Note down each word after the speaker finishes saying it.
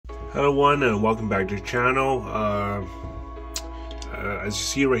Hello everyone and welcome back to the channel. As you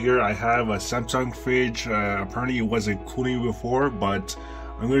see right here, I have a Samsung fridge. Apparently it wasn't cooling before, but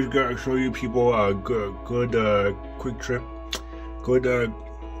I'm going to show you people a good trick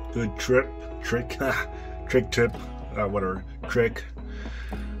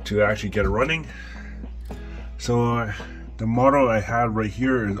to actually get it running. So the model I have right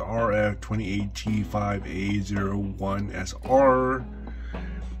here is RF28T5A01SR.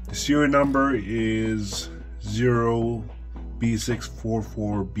 The serial number is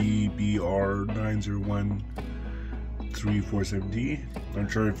 0B644BBR901347D.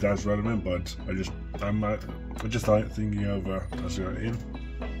 Not sure if that's relevant, but I just thinking of that's in.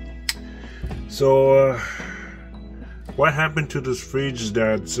 So what happened to this fridge is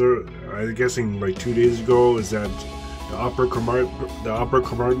that, I'm guessing like 2 days ago, is that the upper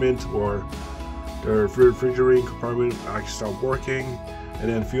compartment or the refrigerating compartment actually stopped working. And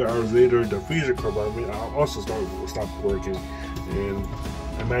then a few hours later, the freezer compartment also stopped working, and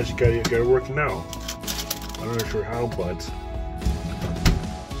I managed to get it working now. I'm not sure how, but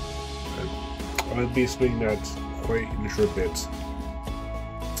I'll be explaining that quite in a short bit.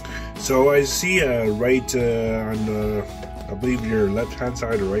 So I see right on the, I believe your left-hand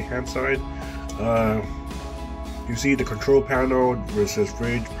side or right-hand side, you see the control panel versus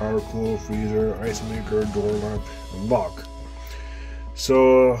fridge, power cool, freezer, ice maker, door alarm, and lock.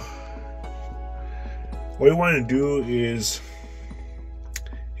 So what you want to do is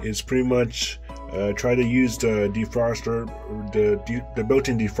pretty much try to use the defroster, the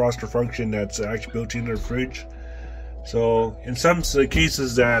built-in defroster function that's actually built in the fridge. So in some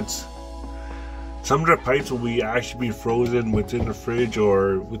cases that some of the pipes will actually be frozen within the fridge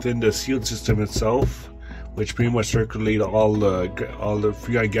or within the sealed system itself, which pretty much circulate all the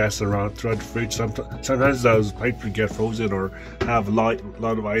freon gas around throughout the fridge. Sometimes those pipes would get frozen or have a lot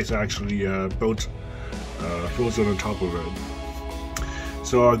of ice actually frozen on top of it.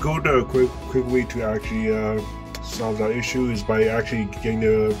 So I'll go to a quick way to actually solve that issue is by actually getting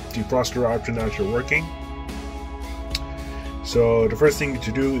the defroster option actually working. So the first thing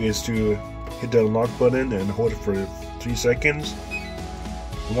to do is to hit the unlock button and hold it for 3 seconds.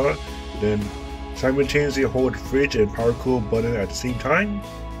 Unlock, then simultaneously hold fridge and power cool button at the same time.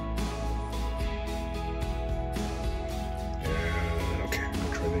 And okay, I'm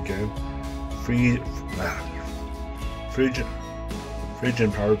gonna try that again. Fridge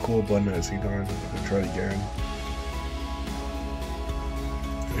and power cool button at the same time. I'm gonna try it again.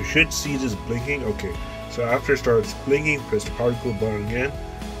 You should see this blinking. Okay, so after it starts blinking, press the power cool button again.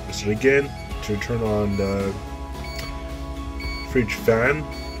 Press it again to turn on the fridge fan,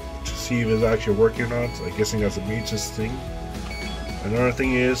 see if it's actually working or not. So I'm guessing that's a major thing. Another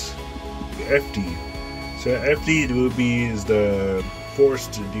thing is the FD. So FD is the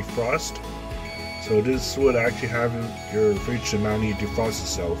forced defrost. So this would actually have your fridge to manually defrost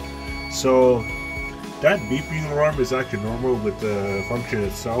itself. So that beeping alarm is actually normal with the function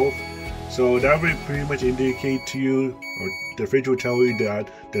itself. So that would pretty much indicate to you, or the fridge will tell you that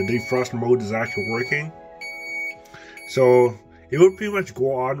the defrost mode is actually working. So it would pretty much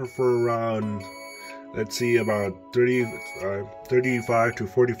go on for around, let's see, about 35 to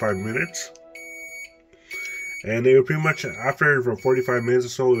 45 minutes. And it would pretty much, after 45 minutes or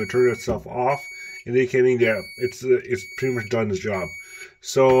so, it would turn itself off, indicating that it's pretty much done its job.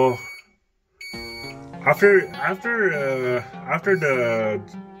 So after the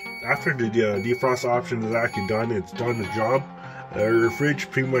defrost option is actually done, it's done the job. Your fridge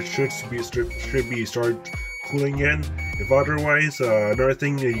pretty much should be start cooling in. If otherwise, another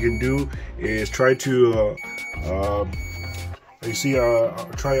thing that you can do is try to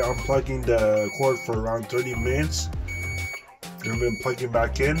try unplugging the cord for around 30 minutes and then plugging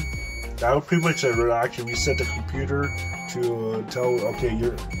back in. That would pretty much actually reset the computer to tell, okay,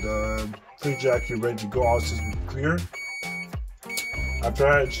 the fridge is actually ready to go, all systems clear. After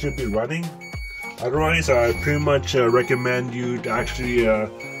that, it should be running. Otherwise, I pretty much recommend you to actually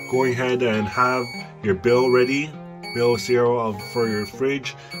going ahead and have your bill ready, bill serial for your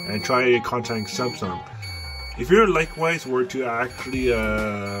fridge, and try contacting Samsung. If you're likewise were to actually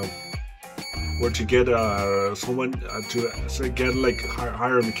get someone to get like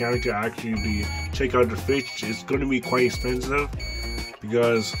hire a mechanic to actually check out the fridge, it's going to be quite expensive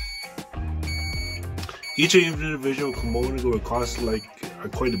because each individual component will cost like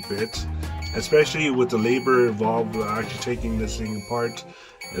quite a bit, especially with the labor involved with actually taking this thing apart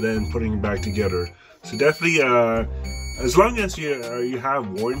and then putting it back together. So definitely, as long as you have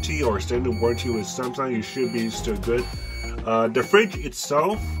warranty or extended warranty with Samsung, you should be still good. The fridge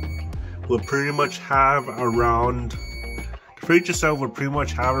itself will pretty much have around fridge itself would pretty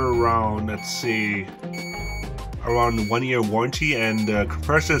much have around, let's see, around 1 year warranty, and the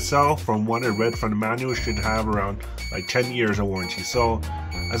compressor itself, from what I read from the manual, should have around like 10 years of warranty. So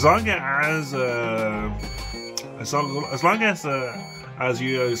as long as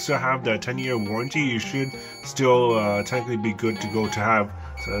you still have that 10-year warranty, you should still technically be good to go to have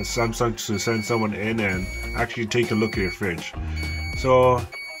Samsung to send someone in and actually take a look at your fridge. So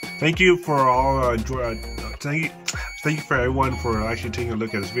thank you for all thank you for everyone for actually taking a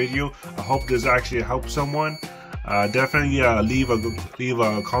look at this video. I hope this actually helps someone. Definitely leave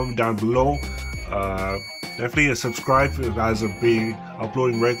a comment down below. Definitely subscribe, as I've been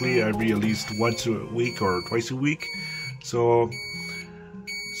uploading regularly every at least once a week or twice a week. So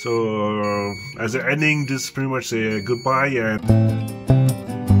as an ending, this is pretty much a goodbye and